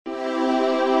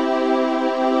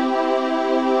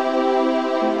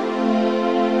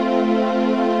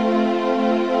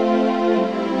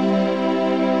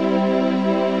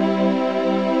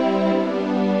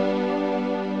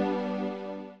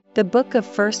The book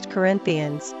of 1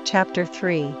 Corinthians, chapter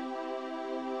 3.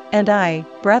 And I,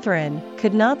 brethren,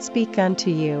 could not speak unto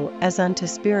you as unto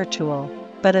spiritual,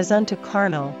 but as unto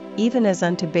carnal, even as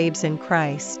unto babes in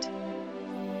Christ.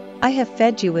 I have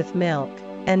fed you with milk,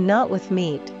 and not with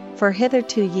meat, for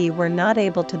hitherto ye were not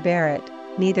able to bear it,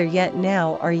 neither yet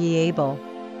now are ye able.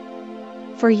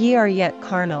 For ye are yet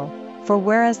carnal, for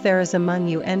whereas there is among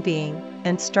you envying,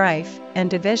 and strife, and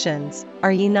divisions,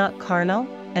 are ye not carnal,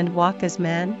 and walk as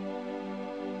men?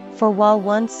 For while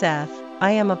one saith,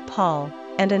 I am of Paul,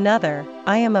 and another,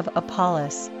 I am of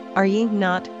Apollos, are ye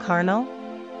not carnal?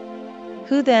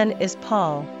 Who then is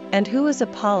Paul, and who is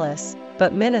Apollos,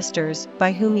 but ministers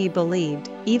by whom ye believed,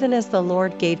 even as the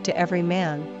Lord gave to every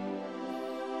man?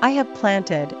 I have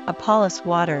planted, Apollos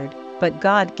watered, but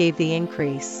God gave the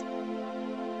increase.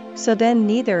 So then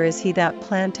neither is he that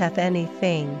planteth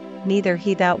anything, neither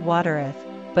he that watereth,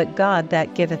 but God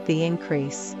that giveth the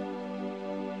increase.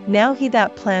 Now he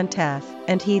that planteth,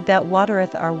 and he that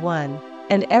watereth are one,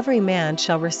 and every man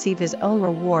shall receive his own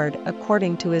reward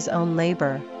according to his own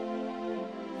labor.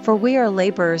 For we are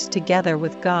laborers together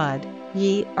with God,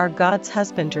 ye are God's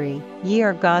husbandry, ye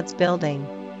are God's building.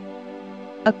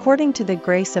 According to the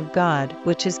grace of God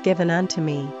which is given unto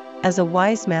me, as a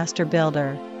wise master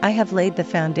builder, I have laid the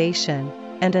foundation,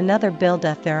 and another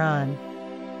buildeth thereon.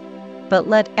 But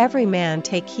let every man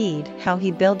take heed how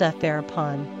he buildeth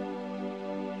thereupon.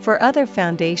 For other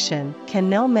foundation can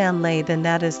no man lay than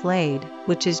that is laid,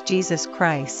 which is Jesus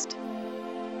Christ.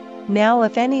 Now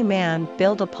if any man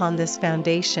build upon this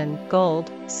foundation gold,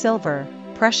 silver,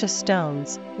 precious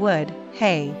stones, wood,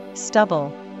 hay,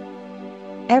 stubble,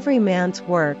 every man's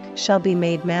work shall be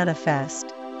made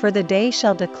manifest, for the day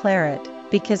shall declare it,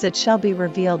 because it shall be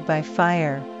revealed by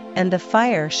fire, and the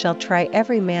fire shall try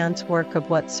every man's work of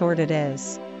what sort it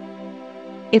is.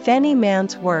 If any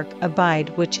man's work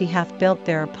abide which he hath built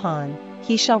thereupon,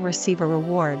 he shall receive a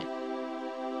reward.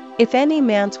 If any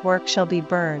man's work shall be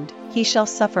burned, he shall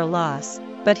suffer loss,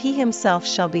 but he himself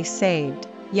shall be saved,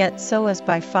 yet so as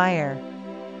by fire.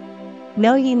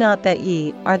 Know ye not that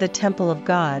ye are the temple of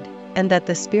God, and that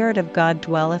the Spirit of God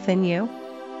dwelleth in you?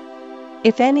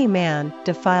 If any man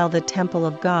defile the temple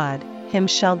of God, him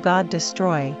shall God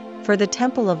destroy, for the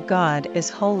temple of God is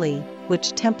holy,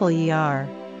 which temple ye are.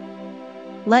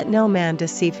 Let no man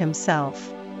deceive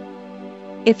himself.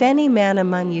 If any man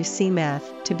among you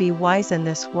seemeth to be wise in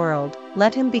this world,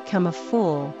 let him become a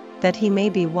fool, that he may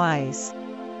be wise.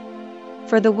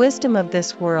 For the wisdom of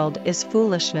this world is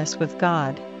foolishness with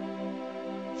God.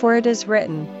 For it is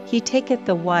written, He taketh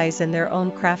the wise in their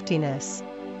own craftiness.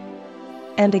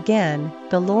 And again,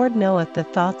 the Lord knoweth the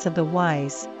thoughts of the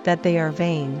wise, that they are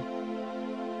vain.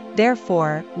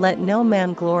 Therefore let no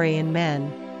man glory in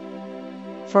men.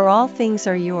 For all things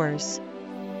are yours.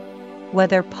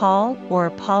 Whether Paul, or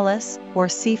Apollos, or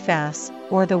Cephas,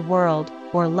 or the world,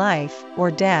 or life,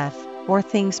 or death, or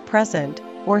things present,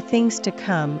 or things to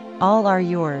come, all are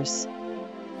yours.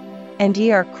 And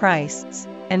ye are Christ's,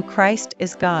 and Christ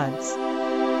is God's.